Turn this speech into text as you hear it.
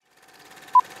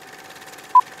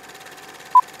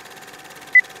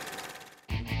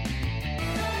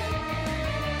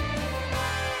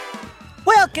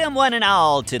Welcome, one and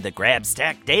all, to the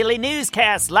Grabstack Daily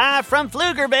Newscast, live from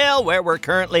Pflugerville, where we're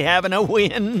currently having a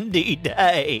windy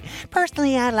day.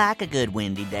 Personally, I like a good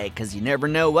windy day, because you never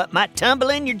know what might tumble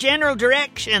in your general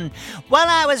direction. While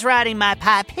I was riding my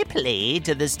pipe hippily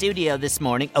to the studio this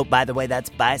morning, oh, by the way, that's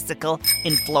bicycle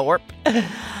in Florp,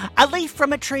 a leaf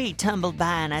from a tree tumbled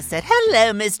by, and I said,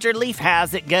 "Hello, Mr. Leaf,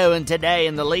 how's it going today?"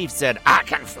 And the leaf said, "I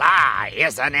can fly,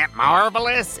 isn't it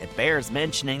marvelous?" It bears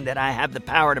mentioning that I have the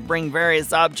power to bring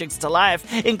various objects to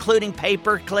life, including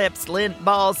paper clips, lint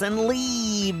balls, and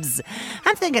leaves.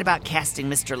 I'm thinking about casting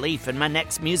Mr. Leaf in my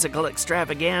next musical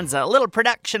extravaganza, a little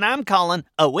production I'm calling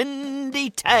A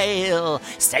Windy Tale.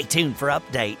 Stay tuned for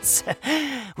updates.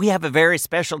 We have a very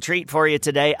special treat for you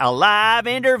today, a live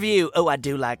interview. Oh, I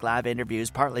do like live interviews,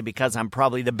 partly because I'm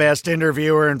probably the best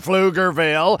interviewer in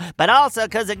Pflugerville, but also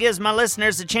because it gives my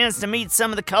listeners a chance to meet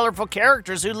some of the colorful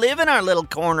characters who live in our little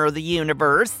corner of the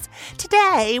universe.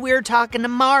 Today, we're talking to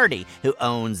Marty, who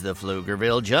owns the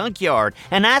Pflugerville Junkyard,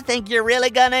 and I think you're really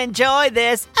going to enjoy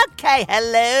this. Okay,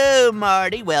 hello,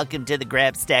 Marty. Welcome to the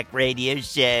Grabstack Radio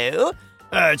Show.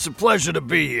 It's a pleasure to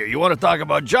be here. You want to talk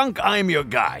about junk? I'm your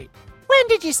guy. When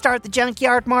did you start the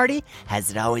junkyard, Marty?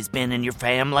 Has it always been in your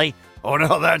family? Oh,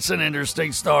 no, that's an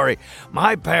interesting story.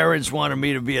 My parents wanted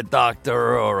me to be a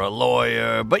doctor or a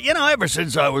lawyer, but, ever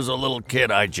since I was a little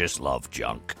kid, I just loved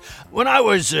junk. When I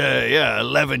was,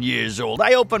 11 years old,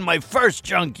 I opened my first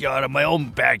junkyard in my own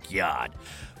backyard.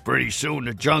 Pretty soon,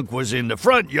 the junk was in the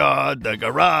front yard, the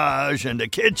garage, and the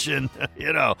kitchen.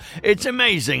 It's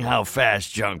amazing how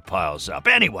fast junk piles up.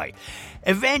 Anyway,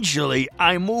 eventually,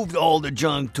 I moved all the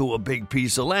junk to a big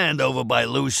piece of land over by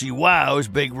Lucy Wow's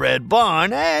big red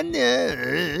barn, and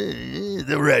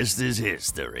the rest is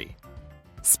history.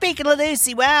 Speaking of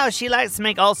Lucy Wow, she likes to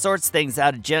make all sorts of things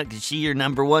out of junk. Is she your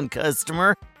number one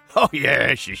customer? Oh,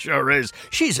 yeah, she sure is.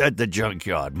 She's at the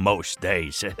junkyard most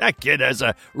days. That kid has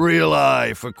a real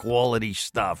eye for quality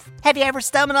stuff. Have you ever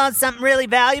stumbled on something really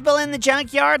valuable in the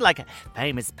junkyard, like a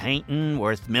famous painting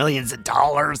worth millions of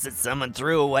dollars that someone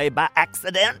threw away by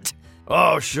accident?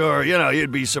 Oh, sure.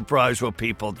 You'd be surprised what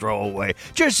people throw away.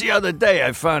 Just the other day,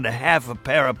 I found a half a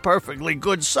pair of perfectly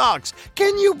good socks.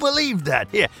 Can you believe that?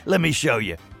 Here, let me show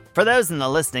you. For those in the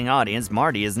listening audience,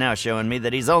 Marty is now showing me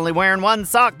that he's only wearing one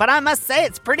sock, but I must say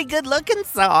it's a pretty good-looking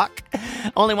sock.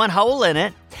 Only one hole in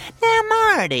it. Now,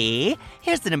 Marty,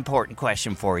 here's an important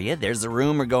question for you. There's a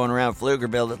rumor going around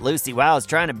Pflugerville that Lucy Wow is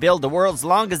trying to build the world's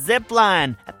longest zip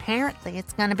line. Apparently,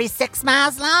 it's going to be 6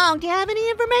 miles long. Do you have any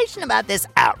information about this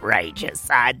outrageous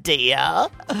idea?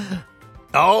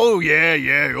 Oh,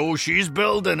 yeah. Oh, she's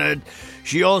building it.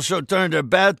 She also turned her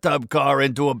bathtub car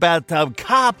into a bathtub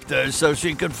copter so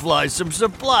she could fly some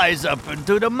supplies up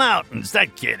into the mountains.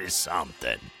 That kid is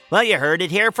something. Well, you heard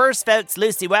it here first, folks.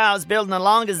 Lucy Wow is building the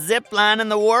longest zip line in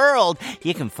the world.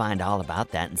 You can find all about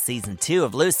that in Season 2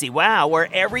 of Lucy Wow,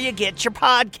 wherever you get your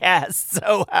podcasts.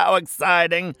 So how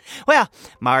exciting. Well,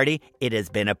 Marty, it has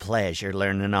been a pleasure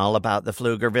learning all about the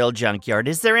Pflugerville Junkyard.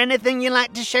 Is there anything you'd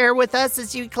like to share with us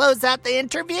as you close out the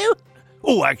interview?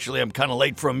 Oh, actually, I'm kind of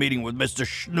late for a meeting with Mr.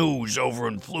 Snooze over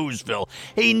in Fluesville.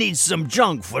 He needs some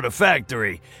junk for the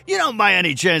factory. You don't by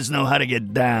any chance know how to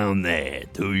get down there,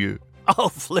 do you? Oh,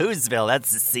 Fluesville,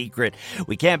 that's the secret.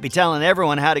 We can't be telling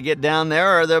everyone how to get down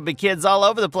there or there'll be kids all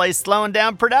over the place slowing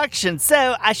down production.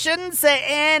 So I shouldn't say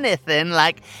anything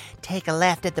like, take a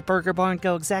left at the Burger Barn,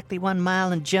 go exactly 1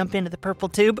 mile and jump into the purple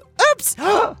tube. Oops!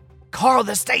 Carl,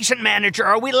 the station manager,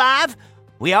 are we live?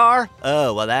 We are?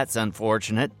 Oh, well, that's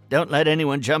unfortunate. Don't let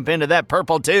anyone jump into that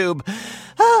purple tube.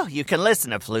 Oh, you can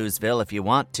listen to Fluesville if you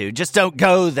want to. Just don't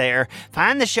go there.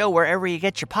 Find the show wherever you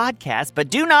get your podcast, but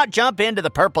do not jump into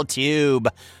the purple tube.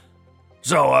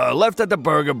 So, left at the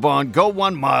Burger Barn, go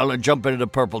 1 mile and jump into the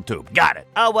purple tube. Got it.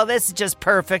 Oh, well, this is just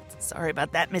perfect. Sorry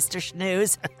about that, Mr.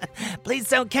 Snooze. Please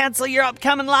don't cancel your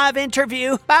upcoming live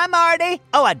interview. Bye, Marty.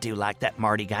 Oh, I do like that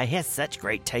Marty guy. He has such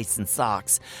great taste in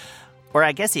socks. Or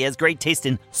I guess he has great taste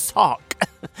in sock,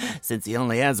 since he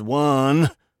only has one.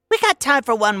 We got time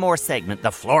for one more segment,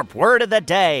 the Florp word of the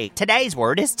day. Today's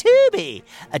word is tubie.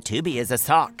 A tubie is a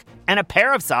sock, and a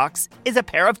pair of socks is a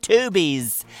pair of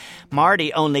tubies.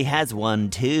 Marty only has one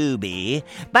tubie,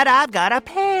 but I've got a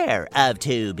pair of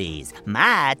tubies.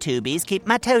 My tubies keep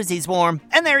my toesies warm,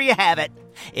 and there you have it.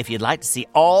 If you'd like to see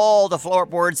all the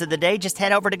Florp words of the day, just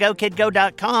head over to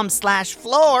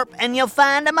GoKidGo.com/Florp, and you'll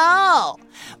find them all.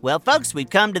 Well, folks, we've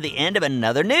come to the end of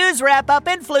another news wrap-up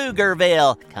in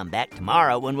Pflugerville. Come back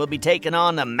tomorrow when we'll be taking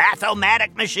on the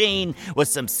Math-O-Matic machine with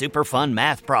some super fun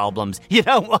math problems. You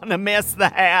don't want to miss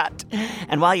that.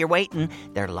 And while you're waiting,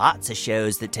 there are lots of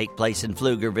shows that take place in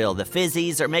Pflugerville. The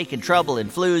Fizzies are making trouble in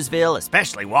Fluesville,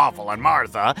 especially Waffle and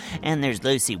Martha. And there's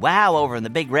Lucy Wow over in the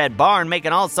Big Red Barn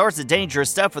making all sorts of dangerous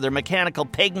stuff with her mechanical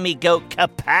pygmy goat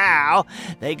Kapow.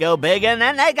 They go big and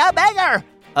then they go bigger.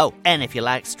 Oh, and if you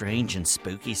like strange and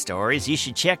spooky stories, you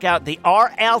should check out the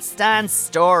R.L. Stein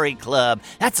Story Club.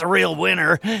 That's a real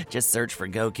winner. Just search for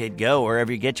Go Kid Go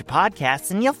wherever you get your podcasts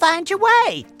and you'll find your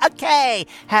way. Okay,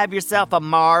 have yourself a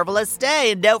marvelous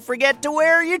day and don't forget to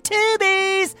wear your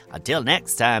tubies. Until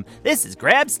next time, this is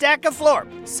Grabstack of Floor,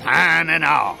 signing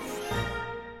off.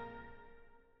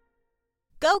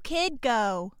 Go Kid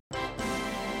Go.